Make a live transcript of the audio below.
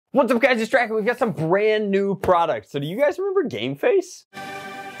What's up guys, it's Drac, and we've got some brand new products. So do you guys remember GameFace?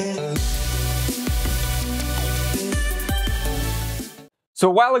 So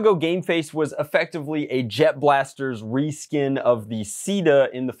a while ago, GameFace was effectively a Jet Blaster's reskin of the CETA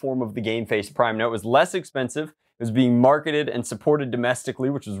in the form of the GameFace Prime. Now it was less expensive, it was being marketed and supported domestically,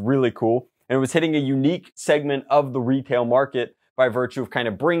 which was really cool. And it was hitting a unique segment of the retail market by virtue of kind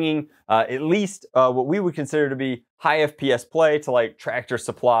of bringing at least what we would consider to be high FPS play to like Tractor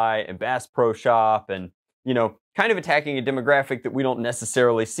Supply and Bass Pro Shop, and, you know, kind of attacking a demographic that we don't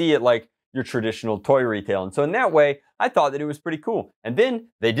necessarily see at like your traditional toy retail. And so in that way, I thought that it was pretty cool. And then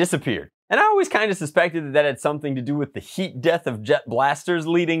they disappeared. And I always kind of suspected that that had something to do with the heat death of Jet Blasters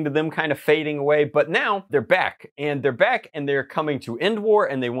leading to them kind of fading away. But now they're back, and they're coming to End War,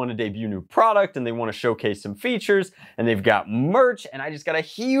 and they want to debut new product, and they want to showcase some features, and they've got merch, and I just got a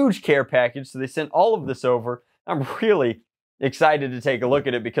huge care package. So they sent all of this over. I'm really excited to take a look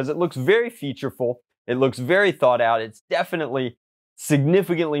at it because it looks very featureful. It looks very thought out. It's definitely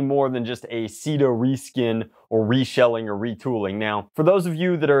significantly more than just a CETA reskin or reshelling or retooling. Now, for those of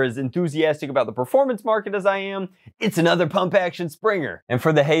you that are as enthusiastic about the performance market as I am, it's another pump action Springer. And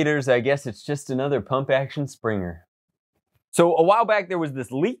for the haters, I guess it's just another pump action Springer. So a while back, there was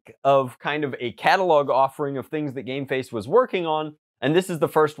this leak of kind of a catalog offering of things that GameFace was working on, and this is the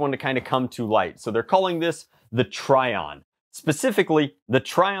first one to kind of come to light. So they're calling this the Tryon. Specifically, the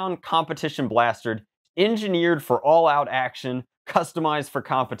Tryon Competition Blaster, engineered for all-out action, customized for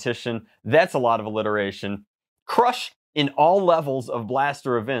competition. That's a lot of alliteration. Crush in all levels of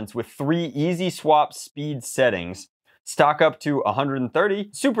blaster events with 3 easy swap speed settings. Stock up to 130,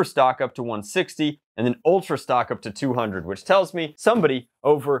 super stock up to 160, and then ultra stock up to 200, which tells me somebody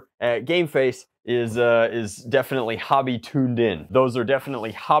over at GameFace is definitely hobby tuned in. Those are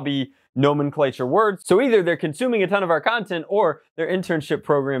definitely hobby nomenclature words. So either they're consuming a ton of our content or their internship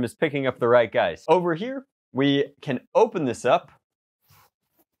program is picking up the right guys. Over here, we can open this up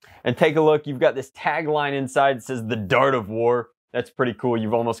and take a look. You've got this tagline inside that says the Dart of War. That's pretty cool.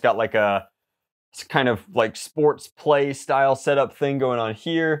 You've almost got like a kind of like sports play style setup thing going on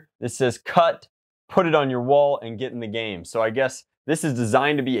here. This says cut, put it on your wall, and get in the game. So I guess this is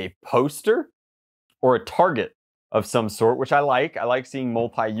designed to be a poster or a target of some sort, which I like. I like seeing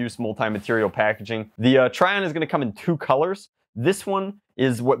multi-use, multi-material packaging. The Tryon is going to come in 2 colors. This one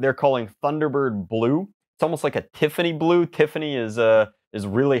is what they're calling Thunderbird Blue. It's almost like a Tiffany blue. Tiffany is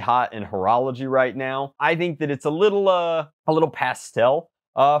really hot in horology right now. I think that it's a little pastel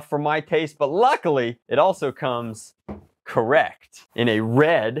for my taste, but luckily it also comes correct in a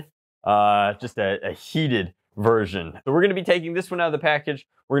red, just a heated version. So we're gonna be taking this one out of the package.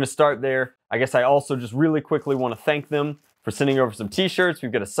 We're gonna start there. I guess I also just really quickly want to thank them for sending over some t-shirts.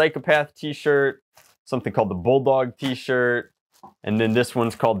 We've got a Psychopath t-shirt, something called the Bulldog t-shirt, and then this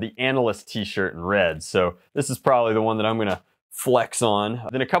one's called the Analyst t-shirt in red. So this is probably the one that I'm gonna flex on.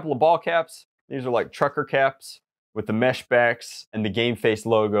 Then a couple of ball caps. These are like trucker caps with the mesh backs and the GameFace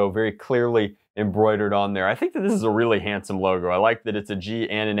logo very clearly embroidered on there. I think that this is a really handsome logo. I like that it's a G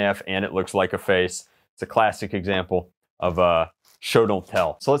and an F and it looks like a face. It's a classic example of show don't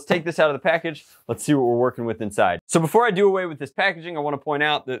tell. So let's take this out of the package. Let's see what we're working with inside. So before I do away with this packaging, I want to point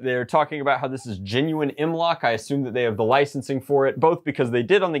out that they're talking about how this is genuine M-LOK. I assume that they have the licensing for it, both because they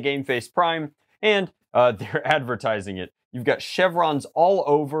did on the GameFace Prime and they're advertising it. You've got chevrons all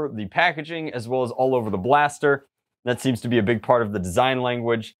over the packaging as well as all over the blaster. That seems to be a big part of the design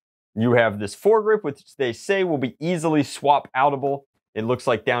language. You have this foregrip, which they say will be easily swap outable. It looks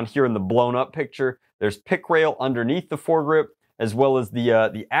like down here in the blown up picture, there's pick rail underneath the foregrip, as well as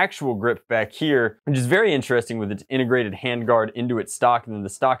the actual grip back here, which is very interesting with its integrated handguard into its stock, and then the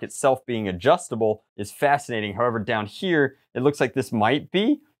stock itself being adjustable is fascinating. However, down here, it looks like this might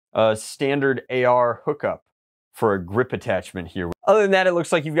be a standard AR hookup for a grip attachment here. Other than that, it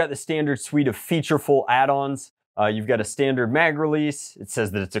looks like you've got the standard suite of featureful add-ons. You've got a standard mag release. It says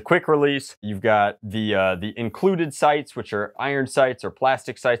that it's a quick release. You've got the included sights, which are iron sights or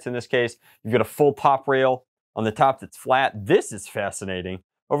plastic sights in this case. You've got a full top rail on the top that's flat. This is fascinating.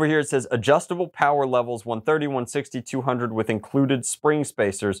 Over here it says adjustable power levels 130, 160, 200 with included spring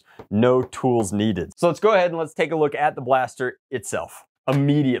spacers, no tools needed. So let's go ahead and let's take a look at the blaster itself.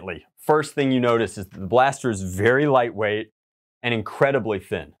 Immediately, first thing you notice is that the blaster is very lightweight and incredibly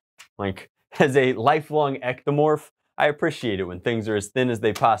thin. Like, as a lifelong ectomorph, I appreciate it when things are as thin as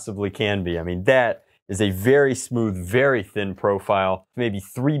they possibly can be. I mean, that is a very smooth, very thin profile, maybe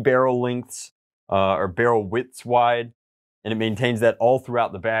 3 barrel lengths or barrel widths wide, and it maintains that all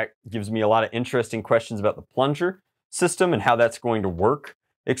throughout the back. Gives me a lot of interesting questions about the plunger system and how that's going to work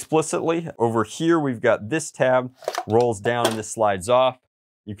explicitly. Over here, we've got this tab, rolls down and this slides off.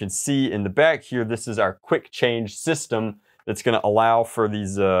 you can see in the back here, this is our quick change system that's going to allow for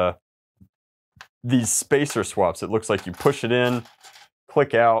these spacer swaps. It looks like you push it in,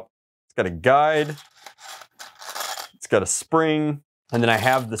 click out. It's got a guide. It's got a spring. And then I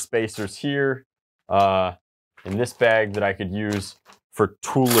have the spacers here in this bag that I could use for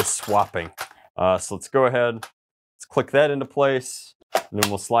toolless swapping. So let's go ahead. Let's click that into place. And then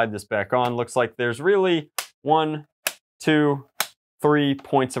we'll slide this back on. Looks like there's really 1, 2, 3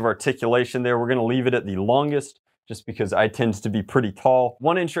 points of articulation there. We're going to leave it at the longest just because I tend to be pretty tall.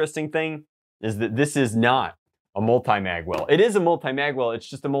 One interesting thing is that this is not a multi-mag well. It is a multi-mag well. It's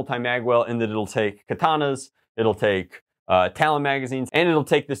just a multi-mag well in that it'll take katanas, it'll take Talon magazines, and it'll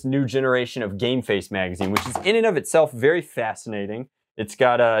take this new generation of GameFace magazine, which is in and of itself very fascinating. It's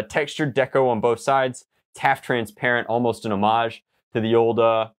got a textured deco on both sides. It's half transparent, almost an homage to the old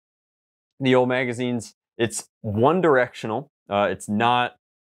magazines. It's one directional. It's not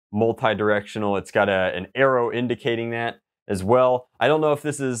multi-directional. It's got an arrow indicating that as well. I don't know if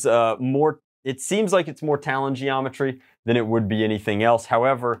this is it seems like it's more Talon geometry than it would be anything else.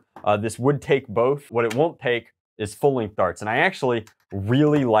 However, this would take both. What it won't take is full-length darts, and I actually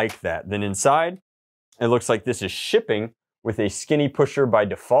really like that. Then inside, it looks like this is shipping with a skinny pusher by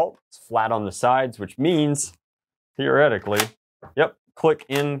default. It's flat on the sides, which means, theoretically, yep, click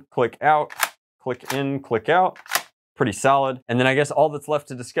in, click out, click in, click out. Pretty solid. And then I guess all that's left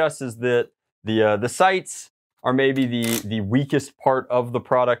to discuss is that the sights are maybe the weakest part of the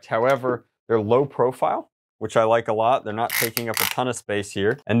product. However, they're low profile, which I like a lot. They're not taking up a ton of space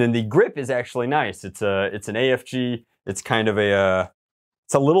here. And then the grip is actually nice. It's an AFG. It's kind of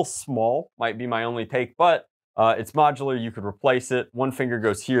it's a little small, might be my only take, but it's modular. You could replace it. One finger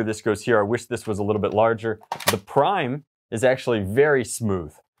goes here, this goes here. I wish this was a little bit larger. The prime is actually very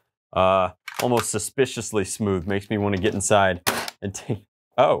smooth. Almost suspiciously smooth. Makes me want to get inside and take,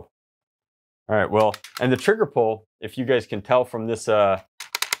 oh. All right, well, and the trigger pull, if you guys can tell from this, the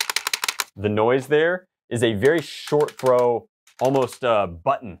noise there, is a very short throw, almost a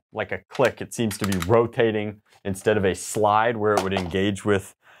button, like a click. It seems to be rotating instead of a slide where it would engage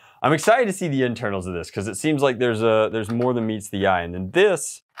with. I'm excited to see the internals of this because it seems like there's more than meets the eye. And then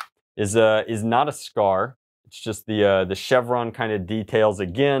this is not a scar. It's just the chevron kind of details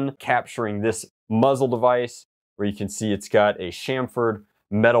again, capturing this muzzle device where you can see it's got a chamfered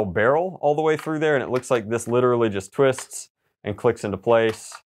metal barrel all the way through there, and it looks like this literally just twists and clicks into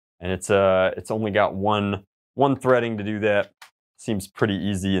place. And it's only got one threading to do that. Seems pretty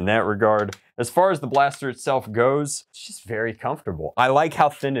easy in that regard. As far as the blaster itself goes, it's just very comfortable. I like how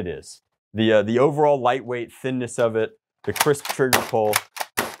thin it is. The overall lightweight thinness of it, the crisp trigger pull.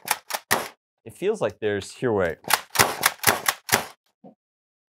 It feels like there's, here, wait.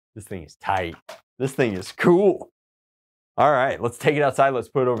 This thing is tight. This thing is cool. All right, let's take it outside. Let's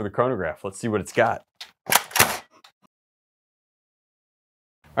put it over the chronograph. Let's see what it's got.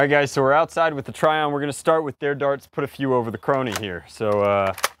 All right, guys, so we're outside with the Tryon. We're gonna start with their darts, put a few over the Chrony here.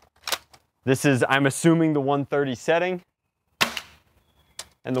 So this is, I'm assuming, the 130 setting.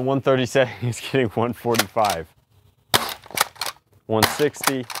 And the 130 setting is getting 145.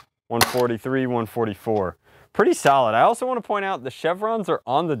 160, 143, 144. Pretty solid. I also want to point out the chevrons are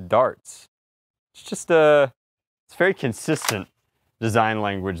on the darts. It's just it's very consistent design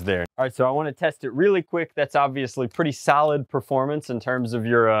language there. All right, so I want to test it really quick. That's obviously pretty solid performance in terms of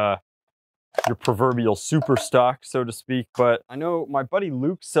your proverbial super stock, so to speak. But I know my buddy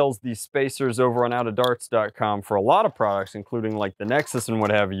Luke sells these spacers over on outofdarts.com for a lot of products, including like the Nexus and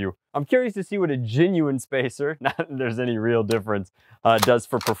what have you. I'm curious to see what a genuine spacer, not that there's any real difference, does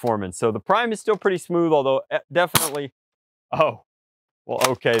for performance. So the prime is still pretty smooth, although definitely, oh, well,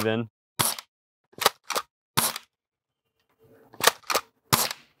 okay then.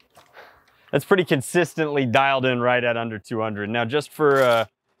 That's pretty consistently dialed in right at under 200. Now, just for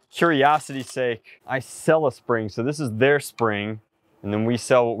curiosity's sake, I sell a spring. So this is their spring, and then we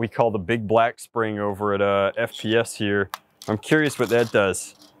sell what we call the big black spring over at FPS here. I'm curious what that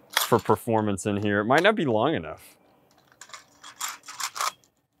does for performance in here. It might not be long enough.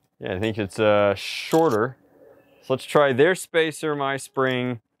 Yeah, I think it's shorter. So let's try their spacer, my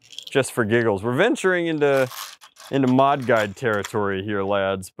spring, just for giggles. We're venturing into mod guide territory here,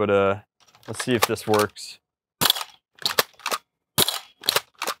 lads, but let's see if this works.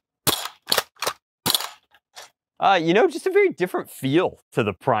 You know, just a very different feel to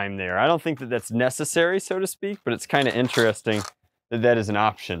the prime there. I don't think that that's necessary, so to speak, but it's kind of interesting that that is an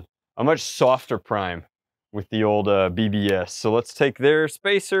option. A much softer prime with the old BBS. So let's take their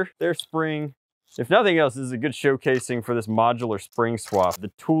spacer, their spring, If nothing else, this is a good showcasing for this modular spring swap. The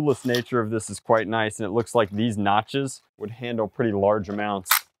toolless nature of this is quite nice, and it looks like these notches would handle pretty large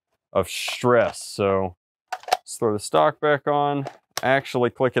amounts of stress. So let's throw the stock back on,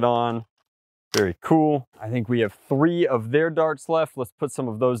 actually click it on. Very cool. I think we have 3 of their darts left. Let's put some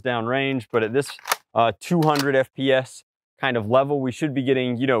of those down range, but at this 200 FPS kind of level, we should be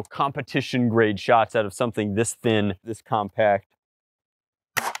getting, you know, competition grade shots out of something this thin, this compact.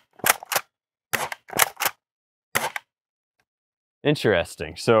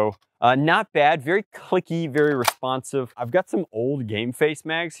 Interesting. So not bad, very clicky, very responsive. I've got some old GameFace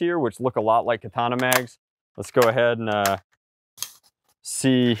mags here, which look a lot like Katana mags. Let's go ahead and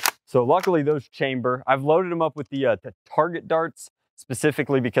see. So luckily those chamber. I've loaded them up with the target darts,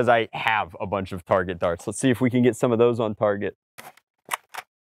 specifically because I have a bunch of target darts. Let's see if we can get some of those on target.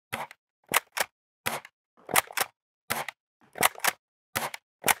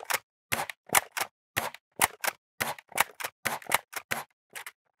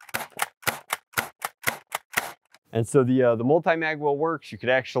 And so the multi-mag wheel works. You could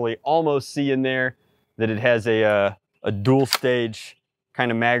actually almost see in there that it has a dual stage kind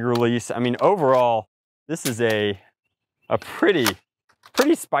of mag release. I mean, overall, this is a pretty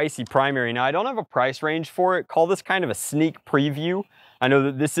spicy primary. Now, I don't have a price range for it. Call this kind of a sneak preview. I know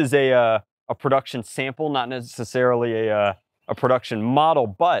that this is a production sample, not necessarily a production model,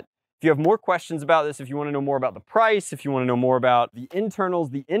 but if you have more questions about this, if you want to know more about the price, if you want to know more about the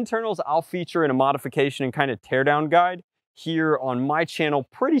internals I'll feature in a modification and kind of teardown guide here on my channel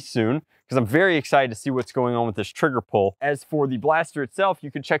pretty soon, because I'm very excited to see what's going on with this trigger pull. As for the blaster itself,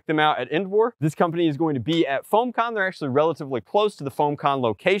 you can check them out at Endwar. This company is going to be at FoamCon. They're actually relatively close to the FoamCon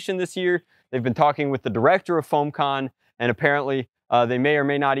location this year. They've been talking with the director of FoamCon, and apparently they may or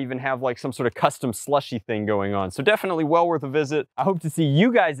may not even have like some sort of custom slushy thing going on. So definitely well worth a visit. I hope to see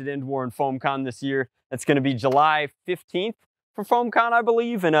you guys at Endwar and FoamCon this year. That's going to be July 15th for FoamCon, I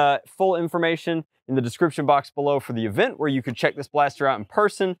believe, and full information in the description box below for the event where you could check this blaster out in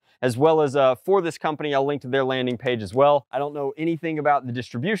person, as well as for this company, I'll link to their landing page as well. I don't know anything about the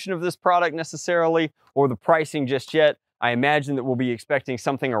distribution of this product necessarily or the pricing just yet. I imagine that we'll be expecting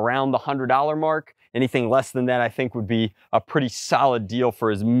something around the $100 mark. Anything less than that, I think, would be a pretty solid deal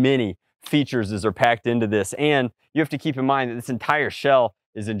for as many features as are packed into this. And you have to keep in mind that this entire shell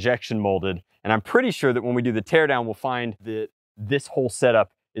is injection molded. And I'm pretty sure that when we do the teardown, we'll find that this whole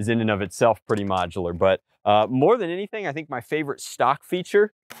setup is in and of itself pretty modular. But more than anything, I think my favorite stock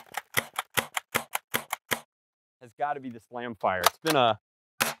feature has got to be the slam fire. It's been a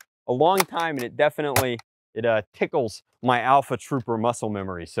long time, and it definitely tickles my Alpha Trooper muscle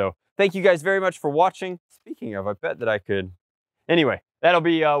memory. So thank you guys very much for watching. Speaking of, I bet that I could. Anyway, that'll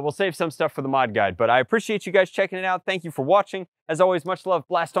be, we'll save some stuff for the mod guide, but I appreciate you guys checking it out. Thank you for watching. As always, much love.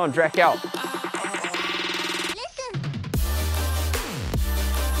 Blast on, Drac out.